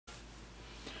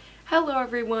Hello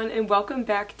everyone and welcome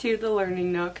back to the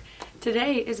Learning Nook.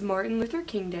 Today is Martin Luther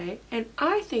King Day and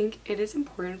I think it is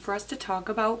important for us to talk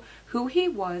about who he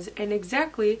was and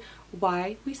exactly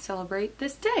why we celebrate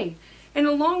this day. And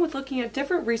along with looking at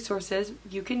different resources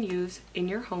you can use in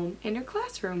your home and your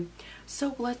classroom.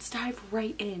 So let's dive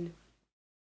right in.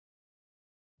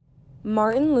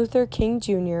 Martin Luther King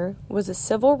Jr. was a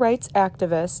civil rights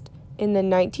activist in the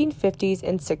 1950s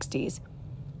and 60s.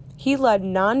 He led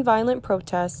nonviolent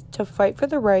protests to fight for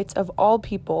the rights of all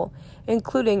people,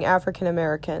 including African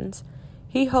Americans.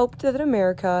 He hoped that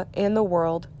America and the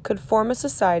world could form a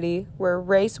society where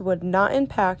race would not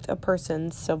impact a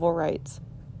person's civil rights.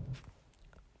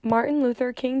 Martin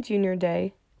Luther King Jr.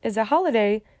 Day is a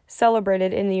holiday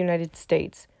celebrated in the United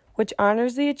States, which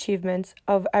honors the achievements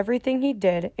of everything he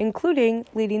did, including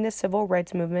leading the civil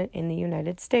rights movement in the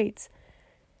United States.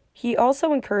 He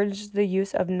also encouraged the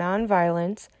use of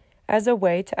nonviolence as a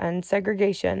way to end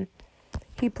segregation.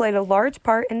 He played a large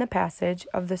part in the passage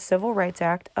of the Civil Rights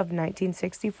Act of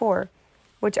 1964,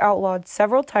 which outlawed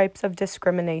several types of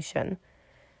discrimination.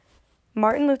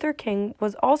 Martin Luther King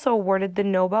was also awarded the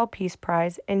Nobel Peace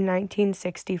Prize in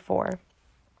 1964.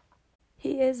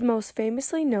 He is most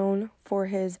famously known for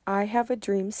his I Have a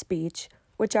Dream speech,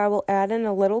 which I will add in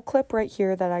a little clip right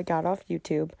here that I got off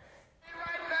YouTube.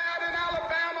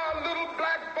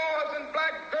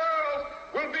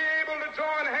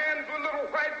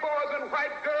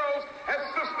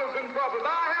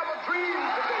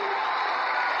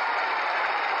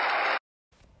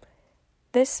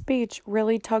 This speech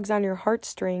really tugs on your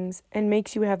heartstrings and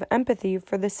makes you have empathy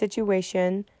for the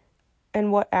situation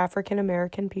and what African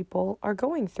American people are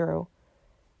going through.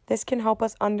 This can help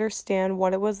us understand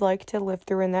what it was like to live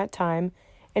through in that time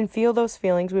and feel those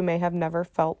feelings we may have never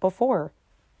felt before.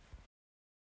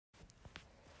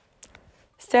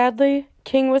 Sadly,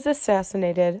 King was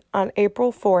assassinated on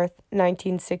April 4th,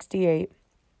 1968.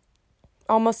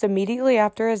 Almost immediately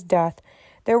after his death,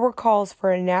 there were calls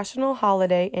for a national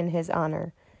holiday in his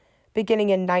honor.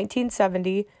 Beginning in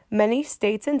 1970, many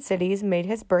states and cities made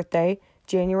his birthday,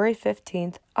 January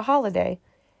 15th, a holiday.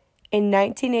 In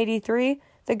 1983,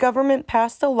 the government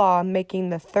passed a law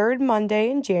making the third Monday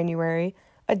in January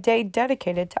a day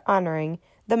dedicated to honoring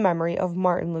the memory of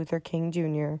Martin Luther King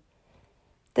Jr.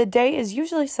 The day is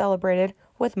usually celebrated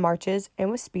with marches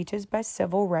and with speeches by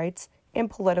civil rights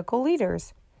and political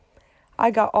leaders.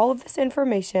 I got all of this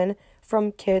information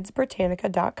from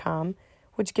kidsbritannica.com,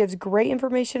 which gives great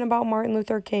information about Martin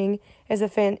Luther King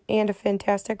and a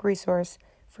fantastic resource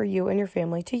for you and your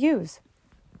family to use.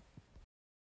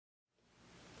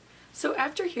 So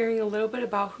after hearing a little bit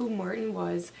about who Martin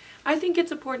was, I think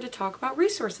it's important to talk about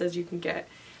resources you can get.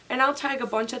 And I'll tag a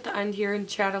bunch at the end here and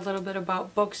chat a little bit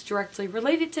about books directly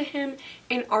related to him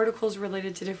and articles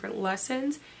related to different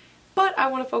lessons, but I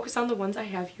want to focus on the ones I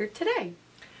have here today.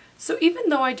 So even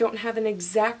though I don't have an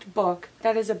exact book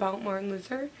that is about Martin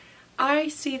Luther, I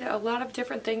see that a lot of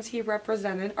different things he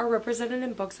represented are represented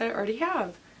in books that I already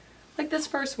have. Like this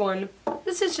first one,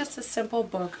 this is just a simple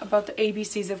book about the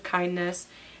ABCs of kindness,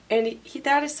 and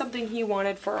that is something he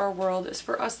wanted for our world, is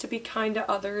for us to be kind to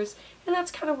others, and that's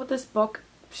kind of what this book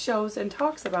shows and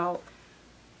talks about.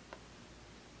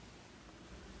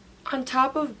 On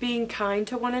top of being kind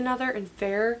to one another and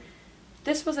fair,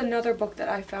 this was another book that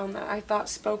I found that I thought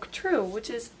spoke true, which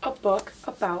is a book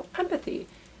about empathy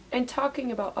and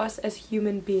talking about us as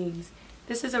human beings.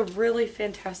 This is a really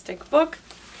fantastic book.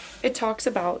 It talks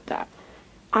about that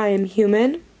I am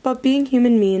human, but being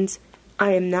human means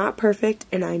I am not perfect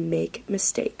and I make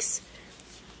mistakes.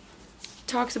 It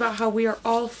talks about how we are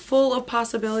all full of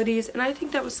possibilities, and I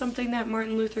think that was something that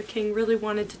Martin Luther King really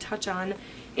wanted to touch on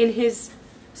in his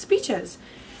speeches.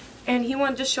 And he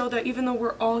wanted to show that even though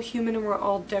we're all human and we're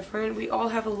all different, we all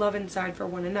have a love inside for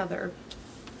one another.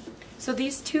 So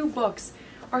these two books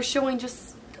are showing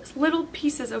just little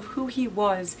pieces of who he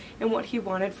was and what he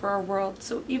wanted for our world.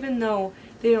 So even though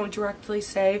they don't directly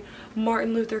say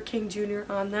Martin Luther King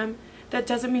Jr. on them, that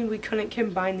doesn't mean we couldn't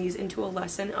combine these into a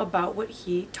lesson about what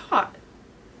he taught.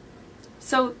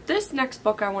 So this next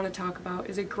book I want to talk about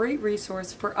is a great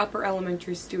resource for upper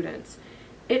elementary students.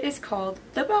 It is called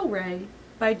The Bell Rang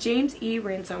by James E.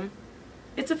 Ransom.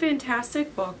 It's a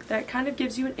fantastic book that kind of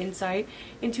gives you an insight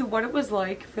into what it was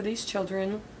like for these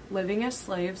children living as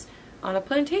slaves on a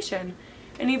plantation.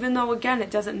 And even though, again, it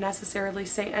doesn't necessarily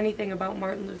say anything about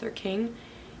Martin Luther King,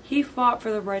 he fought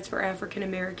for the rights for African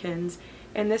Americans,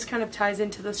 and this kind of ties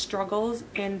into the struggles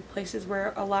and places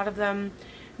where a lot of them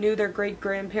knew their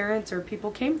great-grandparents or people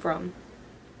came from.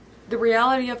 The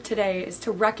reality of today is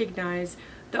to recognize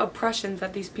the oppressions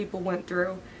that these people went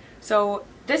through. So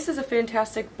this is a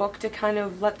fantastic book to kind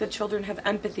of let the children have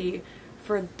empathy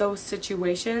for those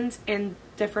situations and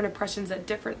different oppressions that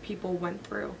different people went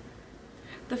through.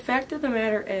 The fact of the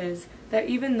matter is that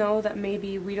even though that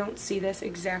maybe we don't see this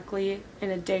exactly in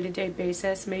a day-to-day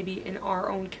basis, maybe in our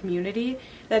own community,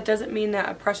 that doesn't mean that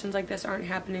oppressions like this aren't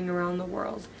happening around the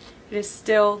world. It is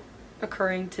still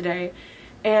occurring today,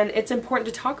 and it's important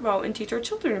to talk about and teach our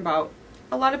children about.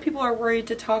 A lot of people are worried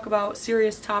to talk about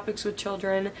serious topics with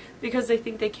children because they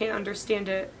think they can't understand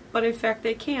it, but in fact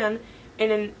they can,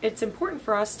 and it's important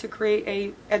for us to create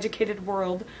an educated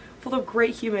world full of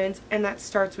great humans, and that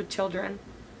starts with children.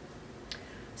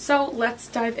 So let's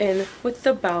dive in with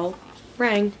The Bell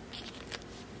Rang.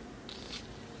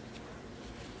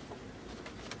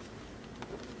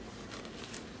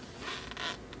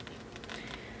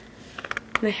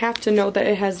 And I have to note that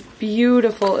it has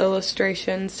beautiful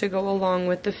illustrations to go along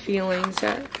with the feelings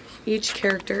that each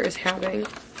character is having.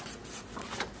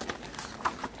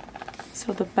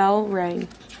 So the bell rang.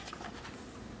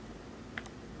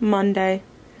 Monday.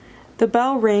 The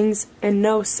bell rings and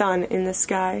no sun in the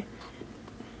sky.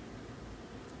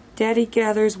 Daddy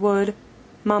gathers wood,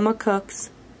 Mama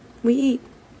cooks, we eat.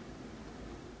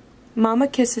 Mama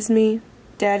kisses me,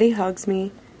 Daddy hugs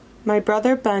me, my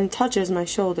brother Ben touches my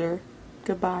shoulder,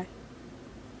 goodbye.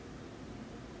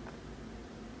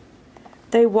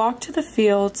 They walk to the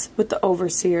fields with the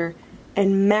overseer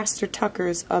and Master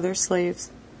Tucker's other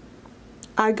slaves.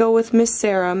 I go with Miss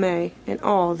Sarah May and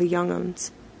all the young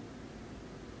uns.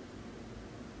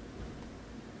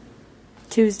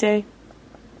 Tuesday.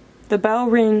 The bell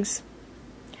rings.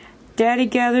 Daddy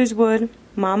gathers wood,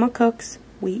 Mama cooks,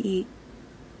 we eat.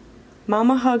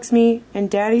 Mama hugs me and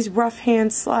Daddy's rough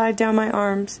hands slide down my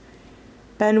arms.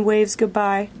 Ben waves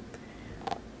goodbye.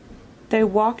 They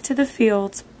walk to the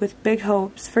fields with big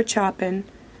hopes for choppin'.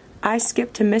 I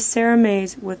skip to Miss Sarah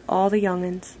May's with all the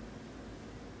young'uns.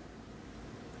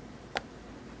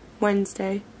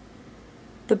 Wednesday.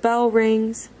 The bell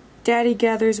rings. Daddy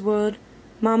gathers wood,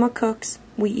 Mama cooks,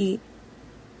 we eat.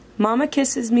 Mama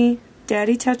kisses me,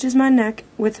 Daddy touches my neck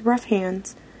with rough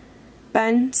hands.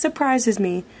 Ben surprises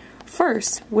me,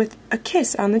 first with a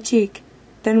kiss on the cheek,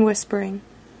 then whispering,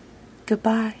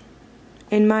 goodbye,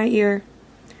 in my ear.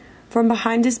 From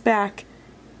behind his back,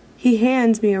 he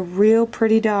hands me a real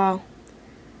pretty doll.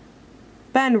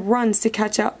 Ben runs to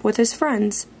catch up with his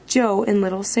friends, Joe and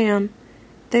little Sam.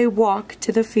 They walk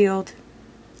to the field.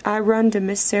 I run to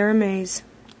Miss Sarah May's.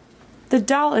 The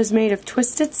doll is made of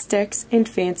twisted sticks and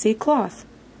fancy cloth.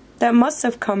 That must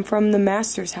have come from the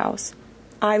master's house.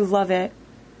 I love it.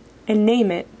 And name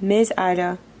it Ms.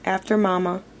 Ida, after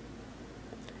Mama.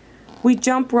 We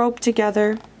jump rope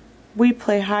together. We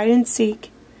play hide and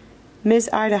seek. Ms.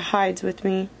 Ida hides with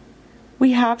me.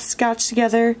 We hopscotch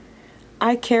together.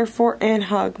 I care for and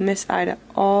hug Miss Ida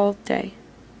all day.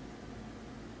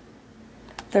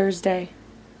 Thursday.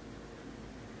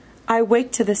 I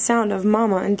wake to the sound of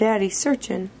Mama and Daddy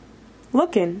searchin',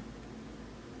 lookin'.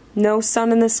 No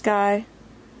sun in the sky.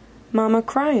 Mama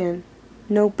cryin'.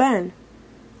 No Ben.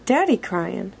 Daddy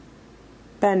cryin'.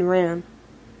 Ben ran.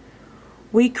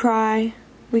 We cry,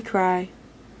 we cry.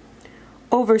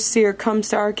 Overseer comes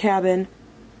to our cabin.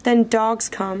 Then dogs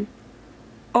come.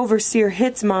 Overseer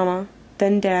hits Mama,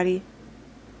 then Daddy.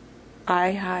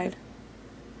 I hide.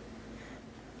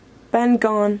 Ben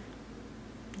gone.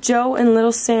 Joe and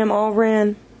little Sam all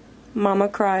ran. Mama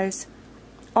cries.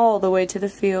 All the way to the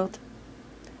field.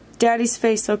 Daddy's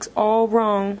face looks all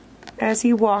wrong as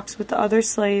he walks with the other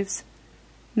slaves.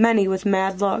 Many with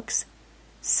mad looks.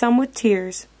 Some with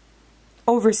tears.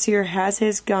 Overseer has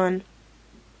his gun.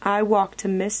 I walk to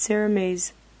Miss Sarah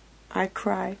May's. I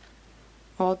cry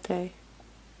all day.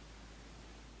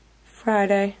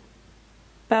 Friday.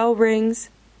 Bell rings.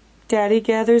 Daddy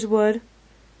gathers wood.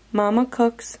 Mama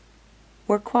cooks.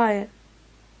 We're quiet.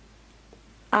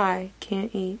 I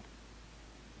can't eat.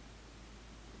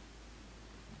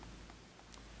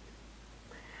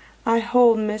 I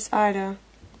hold Miss Ida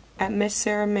at Miss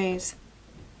Sarah May's,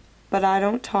 but I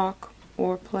don't talk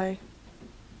or play.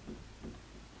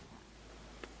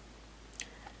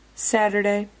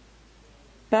 Saturday.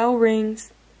 Bell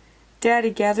rings. Daddy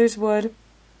gathers wood.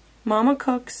 Mama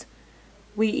cooks.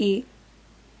 We eat.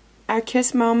 I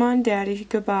kiss Mama and Daddy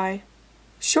goodbye.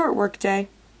 Short work day.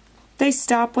 They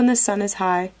stop when the sun is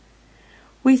high.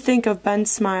 We think of Ben's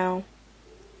smile.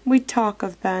 We talk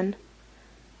of Ben.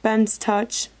 Ben's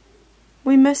touch.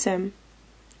 We miss him.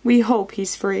 We hope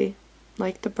he's free,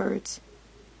 like the birds.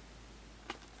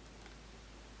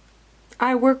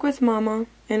 I work with Mama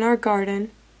in our garden.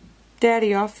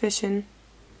 Daddy off fishing.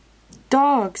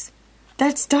 Dogs!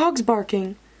 That's dogs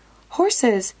barking.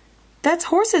 Horses! That's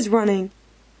horses running.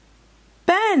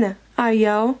 Ben! I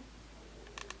yell.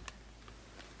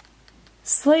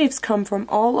 Slaves come from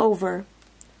all over.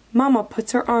 Mama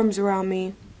puts her arms around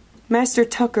me. Master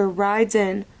Tucker rides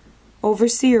in.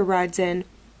 Overseer rides in.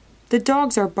 The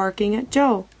dogs are barking at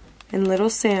Joe and little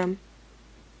Sam.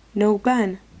 No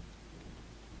Ben.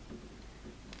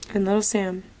 And little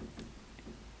Sam.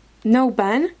 No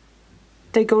Ben?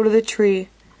 They go to the tree.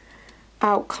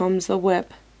 Out comes the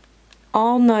whip.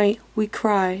 All night we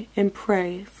cry and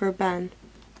pray for Ben.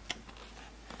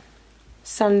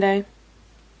 Sunday.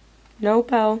 No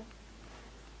bell.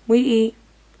 We eat.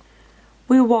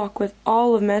 We walk with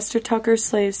all of Master Tucker's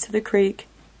slaves to the creek.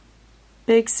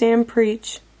 Big Sam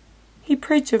preach. He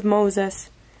preach of Moses.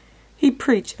 He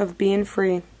preach of being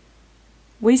free.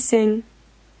 We sing.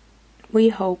 We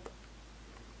hope.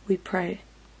 We pray.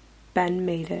 Ben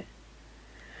made it.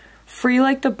 Free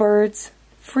like the birds.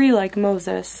 Free like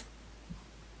Moses.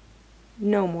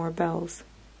 No more bells.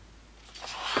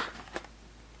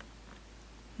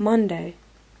 Monday.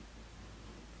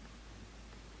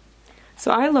 So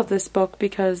I love this book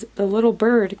because the little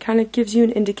bird kind of gives you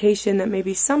an indication that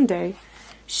maybe someday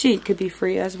she could be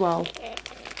free as well.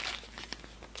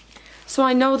 So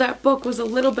I know that book was a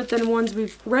little bit than ones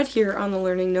we've read here on the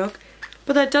Learning Nook,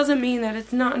 but that doesn't mean that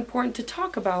it's not important to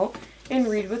talk about and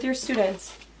read with your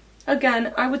students.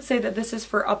 Again, I would say that this is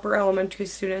for upper elementary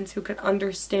students who could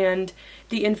understand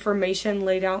the information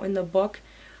laid out in the book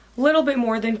a little bit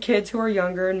more than kids who are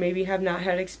younger and maybe have not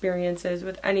had experiences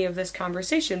with any of this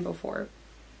conversation before.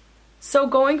 So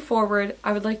going forward,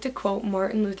 I would like to quote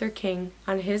Martin Luther King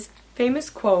on his famous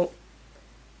quote,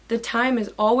 "The time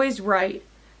is always right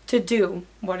to do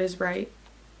what is right."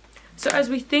 So as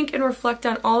we think and reflect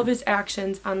on all of his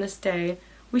actions on this day,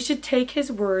 we should take his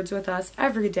words with us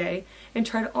every day and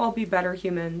try to all be better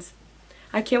humans.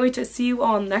 I can't wait to see you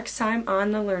all next time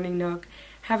on the Learning Nook.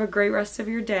 Have a great rest of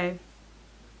your day.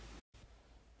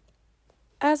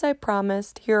 As I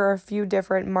promised, here are a few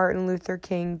different Martin Luther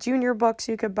King Jr. books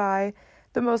you could buy.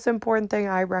 The most important thing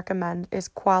I recommend is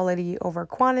quality over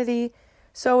quantity.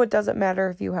 So it doesn't matter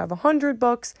if you have 100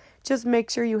 books, just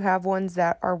make sure you have ones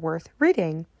that are worth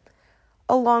reading.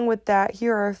 Along with that,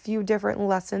 here are a few different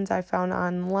lessons I found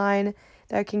online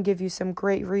that can give you some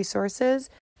great resources.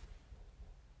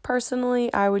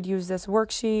 Personally, I would use this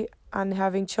worksheet on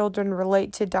having children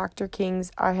relate to Dr.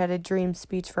 King's I Had a Dream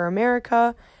speech for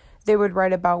America. They would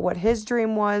write about what his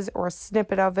dream was or a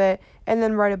snippet of it, and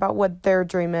then write about what their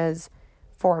dream is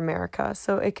for America.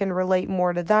 So it can relate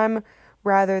more to them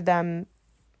rather than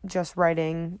just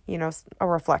writing, a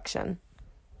reflection.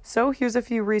 So here's a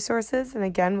few resources, and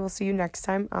again, we'll see you next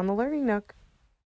time on the Learning Nook.